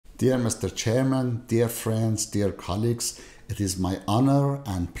Dear Mr. Chairman, dear friends, dear colleagues, it is my honor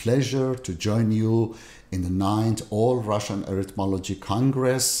and pleasure to join you in the 9th All-Russian Arrhythmology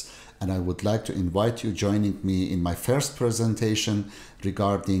Congress, and I would like to invite you joining me in my first presentation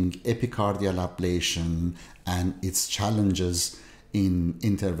regarding epicardial ablation and its challenges in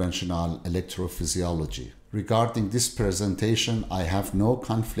interventional electrophysiology. Regarding this presentation, I have no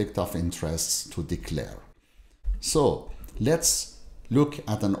conflict of interests to declare. So, let's look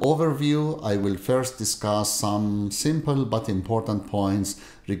at an overview. I will first discuss some simple but important points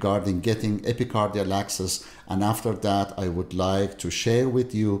regarding getting epicardial access, and after that I would like to share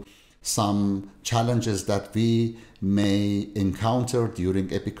with you some challenges that we may encounter during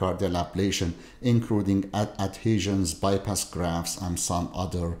epicardial ablation, including adhesions, bypass grafts, and some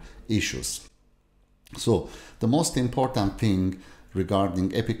other issues. So the most important thing regarding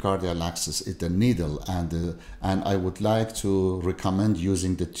epicardial access is the needle, and I would like to recommend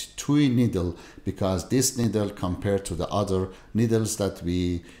using the TUI needle, because this needle, compared to the other needles that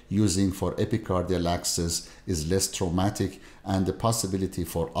we using for epicardial access, is less traumatic, and the possibility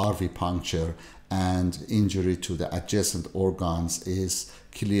for RV puncture and injury to the adjacent organs is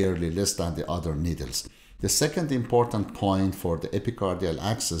clearly less than the other needles. The second important point for the epicardial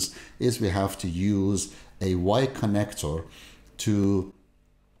access is we have to use a Y connector to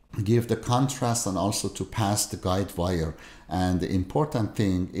give the contrast and also to pass the guide wire. And the important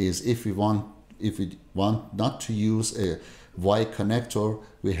thing is, if we want not to use a Y connector,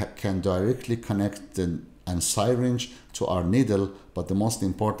 we can directly connect the syringe to our needle. But the most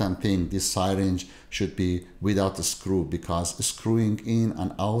important thing, this syringe should be without a screw, because screwing in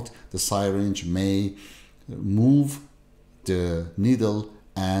and out the syringe may move the needle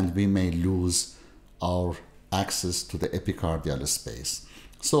and we may lose our access to the epicardial space.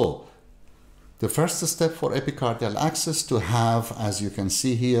 So the first step for epicardial access to have, as you can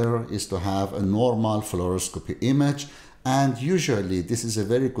see here, is to have a normal fluoroscopy image. And usually this is a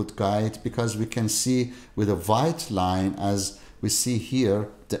very good guide, because we can see with a white line, as we see here,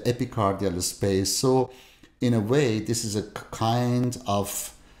 the epicardial space. So in a way, this is a kind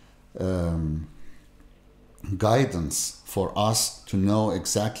of guidance for us to know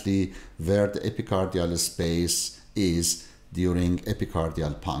exactly where the epicardial space is during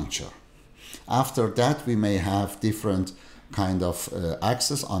epicardial puncture. After that, we may have different kind of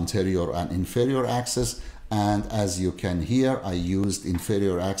access, anterior and inferior access, and as you can hear, I used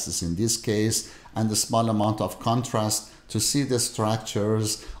inferior access in this case, and a small amount of contrast to see the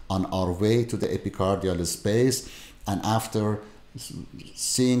structures on our way to the epicardial space. And after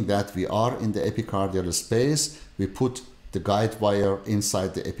seeing that we are in the epicardial space, we put the guide wire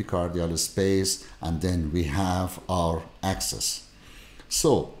inside the epicardial space, and then we have our access.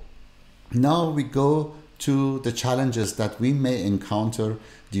 So now we go to the challenges that we may encounter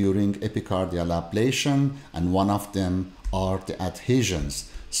during epicardial ablation, and one of them are the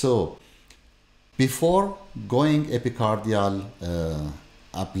adhesions. So before going epicardial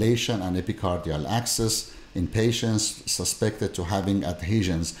ablation and epicardial access in patients suspected to having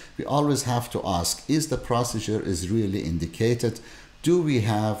adhesions, we always have to ask, is the procedure is really indicated? Do we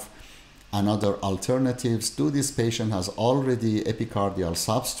have another alternatives? Do this patient has already epicardial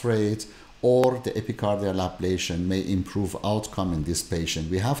substrate, or the epicardial ablation may improve outcome in this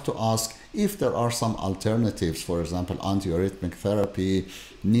patient? We have to ask if there are some alternatives, for example, antiarrhythmic therapy,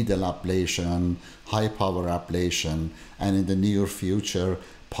 needle ablation, high power ablation, and in the near future,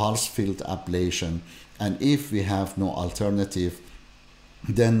 pulse field ablation. And if we have no alternative,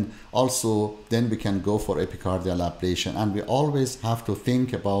 then we can go for epicardial ablation. And we always have to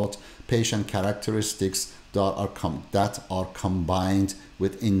think about patient characteristics that are combined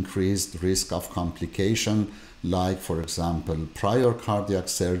with increased risk of complication, like, for example, prior cardiac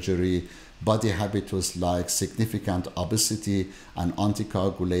surgery, body habitus like significant obesity and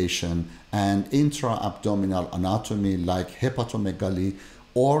anticoagulation, and intra-abdominal anatomy like hepatomegaly,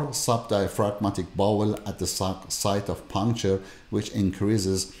 or subdiaphragmatic bowel at the site of puncture, which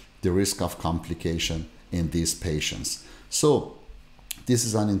increases the risk of complication in these patients. So this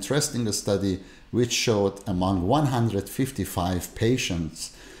is an interesting study which showed among 155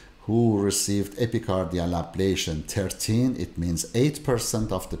 patients who received epicardial ablation, 13, it means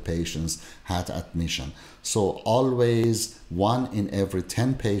 8% of the patients had admission. So always 1 in every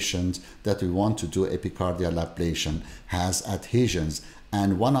 10 patients that we want to do epicardial ablation has adhesions.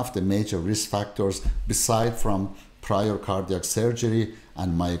 And one of the major risk factors, beside from prior cardiac surgery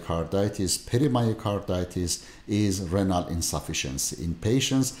and myocarditis, perimyocarditis, is renal insufficiency. In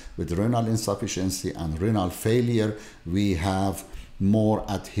patients with renal insufficiency and renal failure, we have more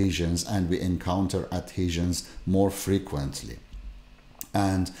adhesions, and we encounter adhesions more frequently.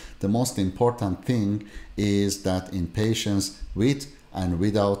 And the most important thing is that in patients with and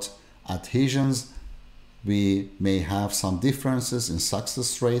without adhesions, we may have some differences in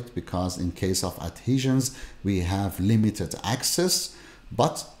success rate, because in case of adhesions, we have limited access,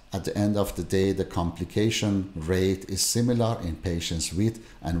 but at the end of the day, the complication rate is similar in patients with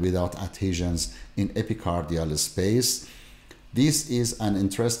and without adhesions in epicardial space. This is an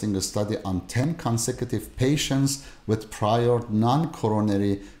interesting study on 10 consecutive patients with prior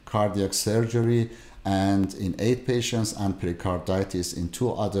non-coronary cardiac surgery, and in 8 patients, and pericarditis in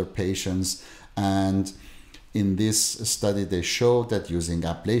 2 other patients. And in this study, they showed that using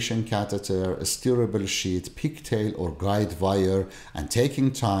ablation catheter, a steerable sheet, pigtail, or guide wire, and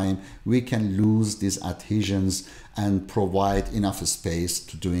taking time, we can lose these adhesions and provide enough space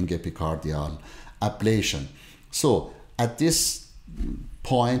to doing epicardial ablation. So at this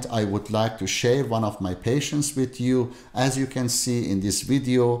point, I would like to share one of my patients with you. As you can see in this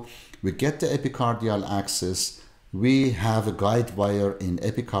video, we get the epicardial access, we have a guide wire in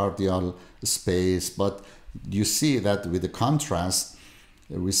epicardial space, but you see that with the contrast,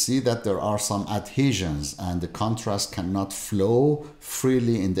 we see that there are some adhesions and the contrast cannot flow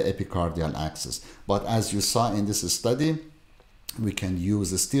freely in the epicardial axis. But as you saw in this study, we can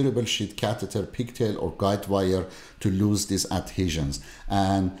use a steerable sheet catheter, pigtail, or guide wire to lose these adhesions.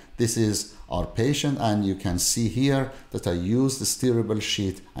 And this is our patient, and you can see here that I use the steerable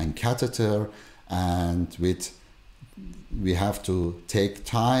sheet and catheter, and we have to take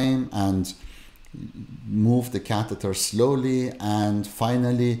time and move the catheter slowly, and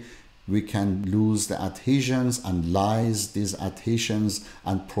finally we can lose the adhesions and lyse these adhesions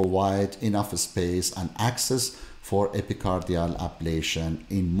and provide enough space and access for epicardial ablation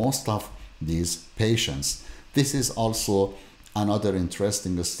in most of these patients. This is also another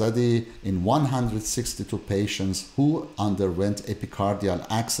interesting study in 162 patients who underwent epicardial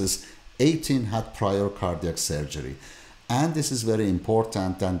access. 18 had prior cardiac surgery. And this is very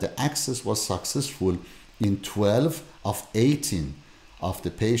important, that the access was successful in 12 of 18 of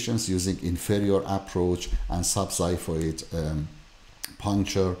the patients using inferior approach and subxiphoid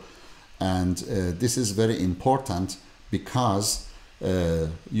puncture. And this is very important because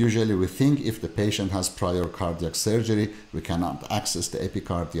usually we think if the patient has prior cardiac surgery, we cannot access the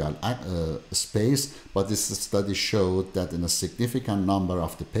epicardial space, but this study showed that in a significant number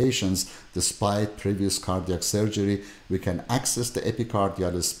of the patients, despite previous cardiac surgery, we can access the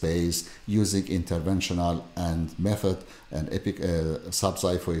epicardial space using interventional and method and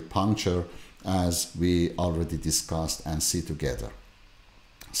subxiphoid puncture, as we already discussed and see together.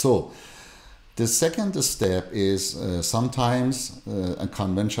 So the second step is sometimes a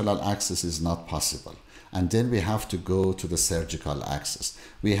conventional access is not possible, and then we have to go to the surgical access.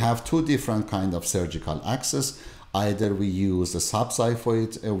 We have 2 different kinds of surgical access. Either we use the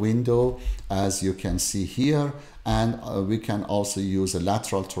subxiphoid window, as you can see here, and we can also use a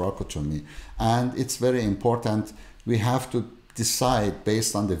lateral thoracotomy. And it's very important, we have to decide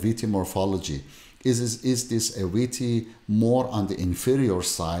based on the VT morphology. Is this a VT more on the inferior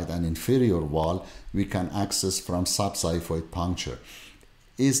side and inferior wall? We can access from subxiphoid puncture.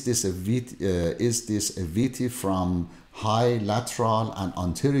 Is this a VT from high lateral and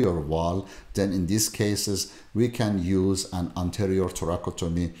anterior wall? Then in these cases we can use an anterior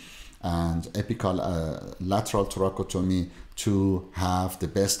thoracotomy and apical lateral thoracotomy to have the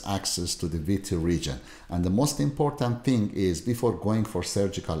best access to the VT region. And the most important thing is, before going for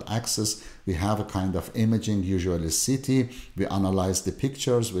surgical access, we have a kind of imaging, usually CT. We analyze the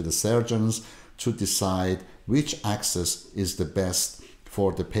pictures with the surgeons to decide which access is the best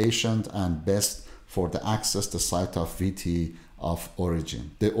for the patient and best for the access, the site of VT of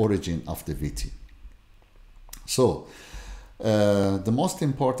origin, the origin of the VT. So the most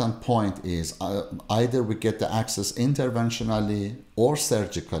important point is either we get the access interventionally or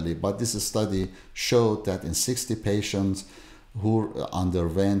surgically, but this study showed that in 60 patients who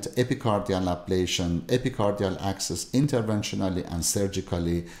underwent epicardial ablation, epicardial access interventionally and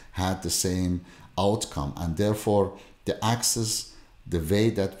surgically had the same outcome, and therefore the access, the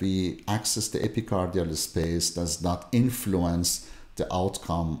way that we access the epicardial space does not influence the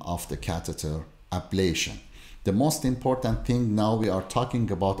outcome of the catheter ablation. The most important thing now, we are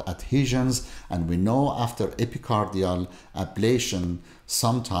talking about adhesions, and we know after epicardial ablation,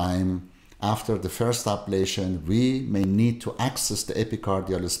 sometime after the first ablation, we may need to access the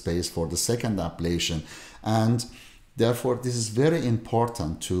epicardial space for the second ablation. And therefore, this is very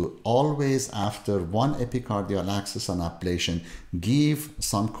important to always, after one epicardial access and ablation, give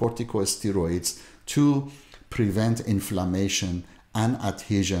some corticosteroids to prevent inflammation and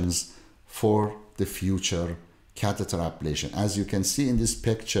adhesions for the future catheter ablation. As you can see in this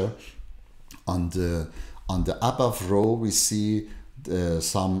picture, on the above row, we see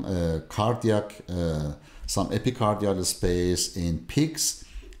some epicardial space in pigs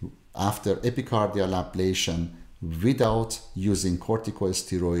after epicardial ablation without using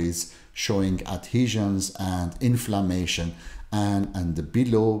corticosteroids, showing adhesions and inflammation. And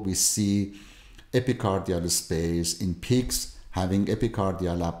below we see epicardial space in pigs having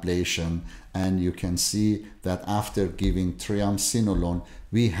epicardial ablation, and you can see that after giving triamcinolone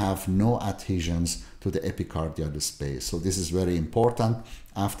we have no adhesions to the epicardial space. So this is very important.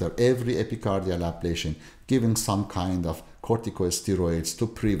 After every epicardial ablation, giving some kind of corticosteroids to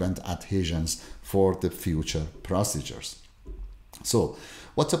prevent adhesions for the future procedures. So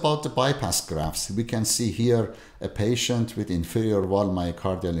what about the bypass grafts? We can see here a patient with inferior wall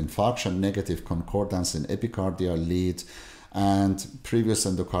myocardial infarction, negative concordance in epicardial lead, and previous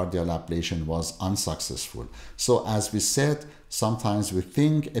endocardial ablation was unsuccessful. So as we said, sometimes we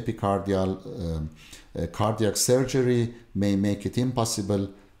think epicardial cardiac surgery may make it impossible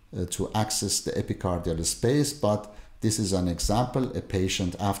to access the epicardial space, but this is an example, a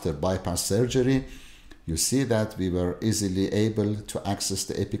patient after bypass surgery. You see that we were easily able to access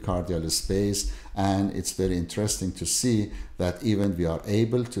the epicardial space, and it's very interesting to see that even we are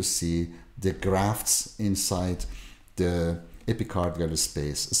able to see the grafts inside the epicardial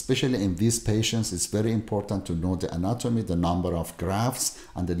space. Especially in these patients, it's very important to know the anatomy, the number of grafts,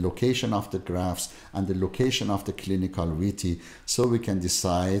 and the location of the grafts, and the location of the clinical VT, so we can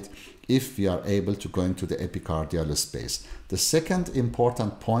decide if we are able to go into the epicardial space. The second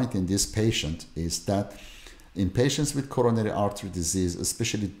important point in this patient is that in patients with coronary artery disease,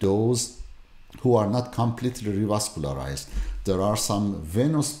 especially those who are not completely revascularized, there are some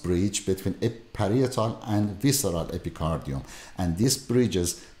venous bridge between parietal and visceral epicardium, and these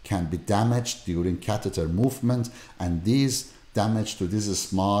bridges can be damaged during catheter movement, and these damage to this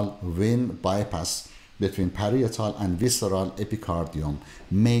small vein bypass between parietal and visceral epicardium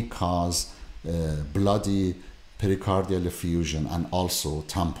may cause bloody pericardial effusion and also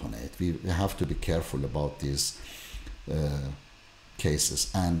tamponade. We have to be careful about these cases.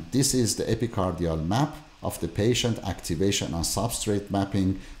 And this is the epicardial map of the patient, activation and substrate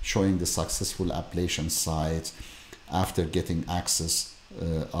mapping, showing the successful ablation site after getting access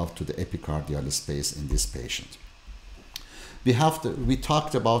out to the epicardial space in this patient. We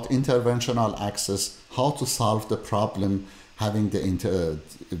talked about interventional access, how to solve the problem having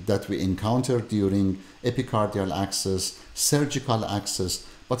that we encounter during epicardial access, surgical access,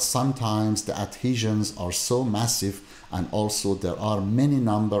 but sometimes the adhesions are so massive, and also there are many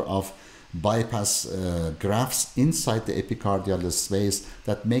number of bypass grafts inside the epicardial space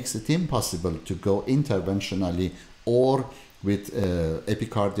that makes it impossible to go interventionally or with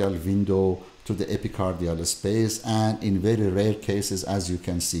epicardial window to the epicardial space. And in very rare cases, as you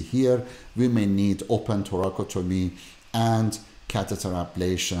can see here, we may need open thoracotomy and catheter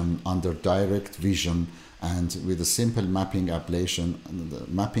ablation under direct vision, and with a simple mapping and ablation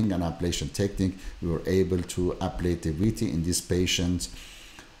technique, we were able to ablate the VT in this patient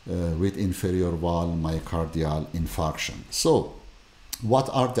with inferior wall myocardial infarction. So what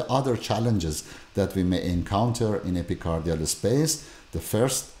are the other challenges that we may encounter in epicardial space? The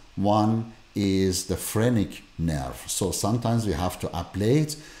first one is the phrenic nerve. So sometimes we have to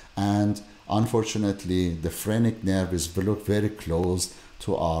ablate, and unfortunately the phrenic nerve is very close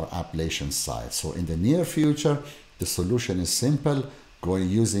to our ablation site. So in the near future, the solution is simple,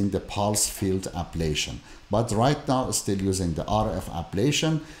 using the pulse field ablation. But right now, still using the RF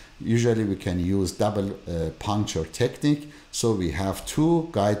ablation. Usually we can use double puncture technique. So we have two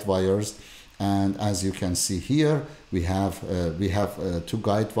guide wires, and as you can see here, we have two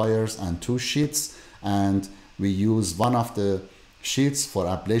guide wires and two sheets, and we use one of the sheets for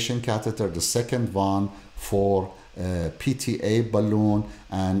ablation catheter, the second one for PTA balloon.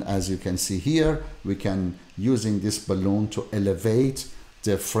 And as you can see here, we can using this balloon to elevate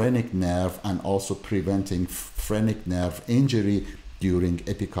the phrenic nerve and also preventing phrenic nerve injury during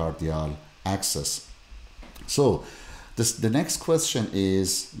epicardial access. So the next question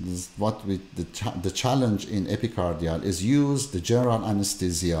is the challenge in epicardial is use the general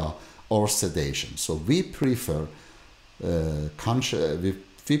anesthesia or sedation. So we prefer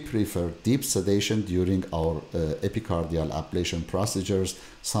deep sedation during our epicardial ablation procedures.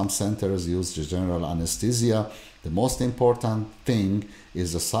 Some centers use the general anesthesia. The most important thing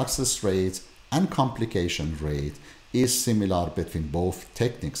is the success rate and complication rate is similar between both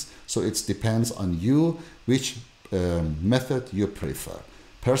techniques. So it depends on you which method you prefer.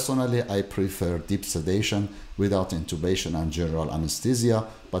 Personally, I prefer deep sedation without intubation and general anesthesia,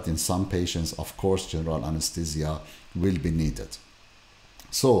 but in some patients, of course, general anesthesia will be needed.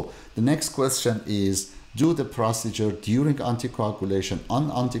 So the next question is, do the procedure during anticoagulation on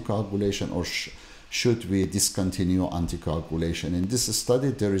anticoagulation, or should we discontinue anticoagulation? In this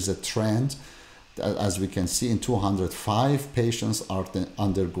study, there is a trend. As we can see, in 205 patients are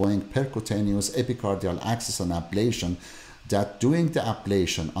undergoing percutaneous epicardial access and ablation, that doing the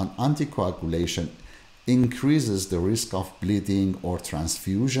ablation on anticoagulation increases the risk of bleeding or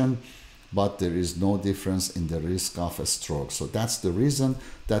transfusion, but there is no difference in the risk of a stroke. So that's the reason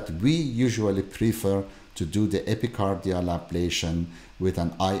that we usually prefer to do the epicardial ablation with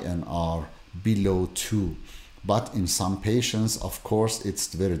an INR below 2. But in some patients, of course,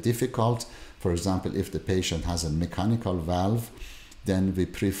 it's very difficult. For example, if the patient has a mechanical valve, then we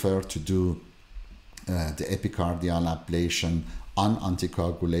prefer to do the epicardial ablation on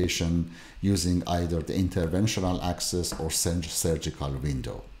anticoagulation using either the interventional access or surgical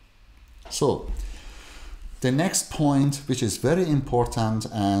window. So the next point, which is very important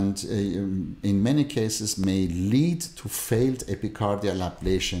and in many cases may lead to failed epicardial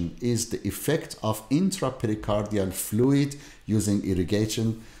ablation, is the effect of intrapericardial fluid using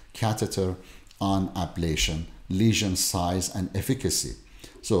irrigation catheter on ablation, lesion size and efficacy.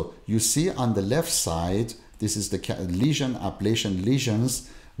 So you see on the left side, this is the lesion ablation lesions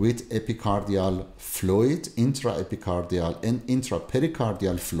with epicardial fluid, intraepicardial and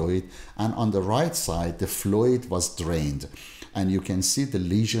intrapericardial fluid, and on the right side the fluid was drained, and you can see the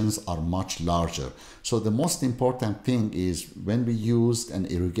lesions are much larger. So the most important thing is, when we used an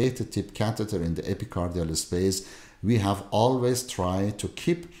irrigated tip catheter in the epicardial space, we have always tried to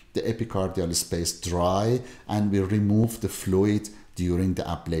keep the epicardial space dry, and we remove the fluid during the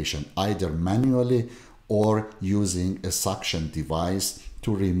ablation, either manually or using a suction device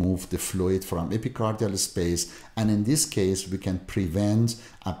to remove the fluid from epicardial space. And in this case, we can prevent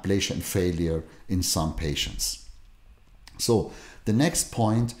ablation failure in some patients. So the next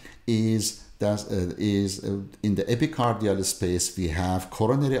point is that in the epicardial space, we have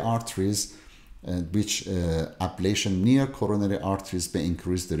coronary arteries, which ablation near coronary arteries may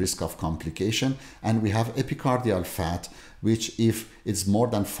increase the risk of complication. And we have epicardial fat, which if it's more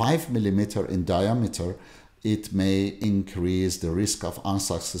than 5 millimeter in diameter, it may increase the risk of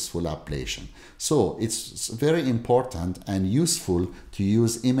unsuccessful ablation. So it's very important and useful to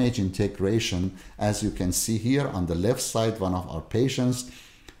use image integration. As you can see here on the left side, one of our patients,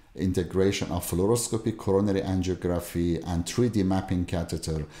 integration of fluoroscopy, coronary angiography, and 3D mapping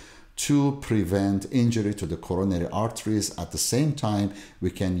catheter to prevent injury to the coronary arteries. At the same time, we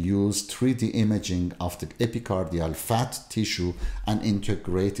can use 3D imaging of the epicardial fat tissue and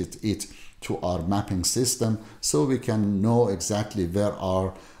integrate it to our mapping system, so we can know exactly where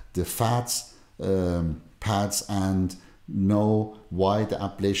are the fats pads and know why the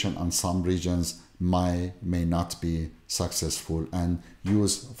ablation on some regions may not be successful, and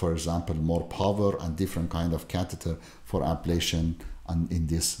use, for example, more power and different kind of catheter for ablation in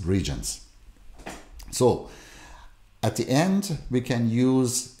these regions. So at the end, we can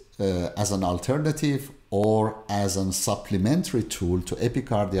use as an alternative or as a supplementary tool to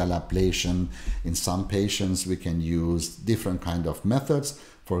epicardial ablation. In some patients, we can use different kind of methods.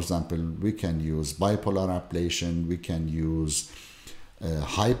 For example, we can use bipolar ablation, we can use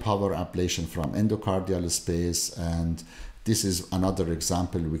high power ablation from endocardial space, and this is another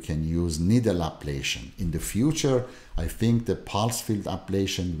example. We can use needle ablation. In the future, I think the pulse field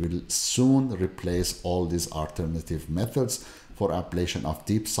ablation will soon replace all these alternative methods for ablation of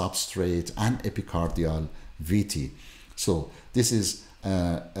deep substrate and epicardial VT. So this is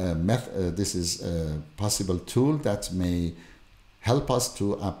a possible tool that may help us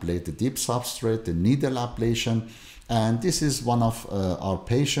to ablate the deep substrate, the needle ablation. And this is one of our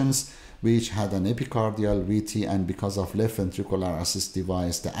patients which had an epicardial VT, and because of left ventricular assist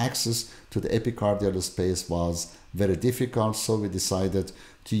device, the access to the epicardial space was very difficult. So we decided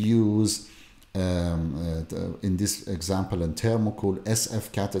to use in this example a thermocool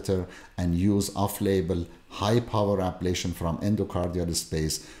SF catheter and use off-label high power ablation from endocardial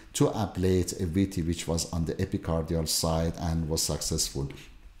space to ablate a VT which was on the epicardial side and was successful.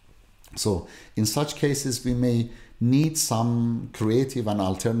 So in such cases, we may need some creative and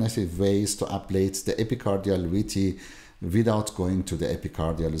alternative ways to ablate the epicardial VT without going to the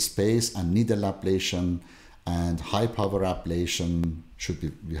epicardial space, and needle ablation and high power ablation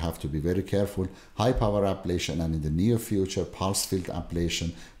we have to be very careful. High power ablation, and in the near future pulse field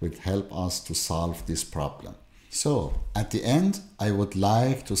ablation, will help us to solve this problem. So at the end, I would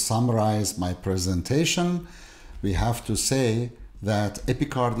like to summarize my presentation. We have to say that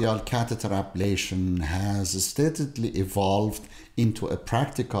epicardial catheter ablation has steadily evolved into a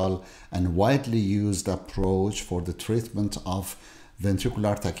practical and widely used approach for the treatment of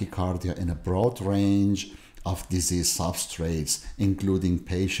ventricular tachycardia in a broad range of disease substrates, including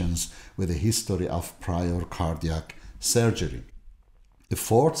patients with a history of prior cardiac surgery.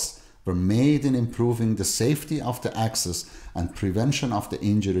 Efforts were made in improving the safety of the access and prevention of the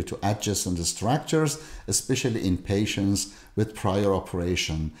injury to adjacent structures, especially in patients with prior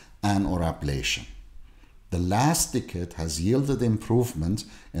operation and/or ablation. The last decade has yielded improvement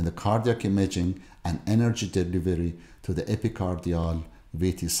in the cardiac imaging and energy delivery to the epicardial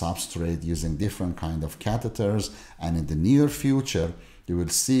VT substrate using different kind of catheters, and in the near future you will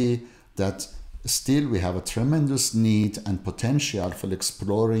see that still we have a tremendous need and potential for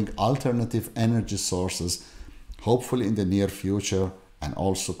exploring alternative energy sources, hopefully in the near future, and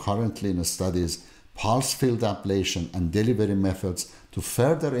also currently in studies pulse field ablation and delivery methods to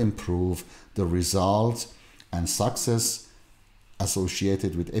further improve the results and success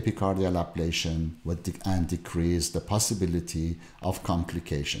associated with epicardial ablation and decrease the possibility of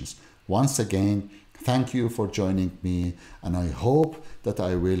complications. Once again, thank you for joining me, and I hope that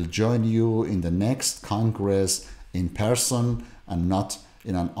I will join you in the next Congress in person and not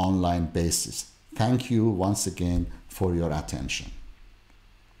in an online basis. Thank you once again for your attention.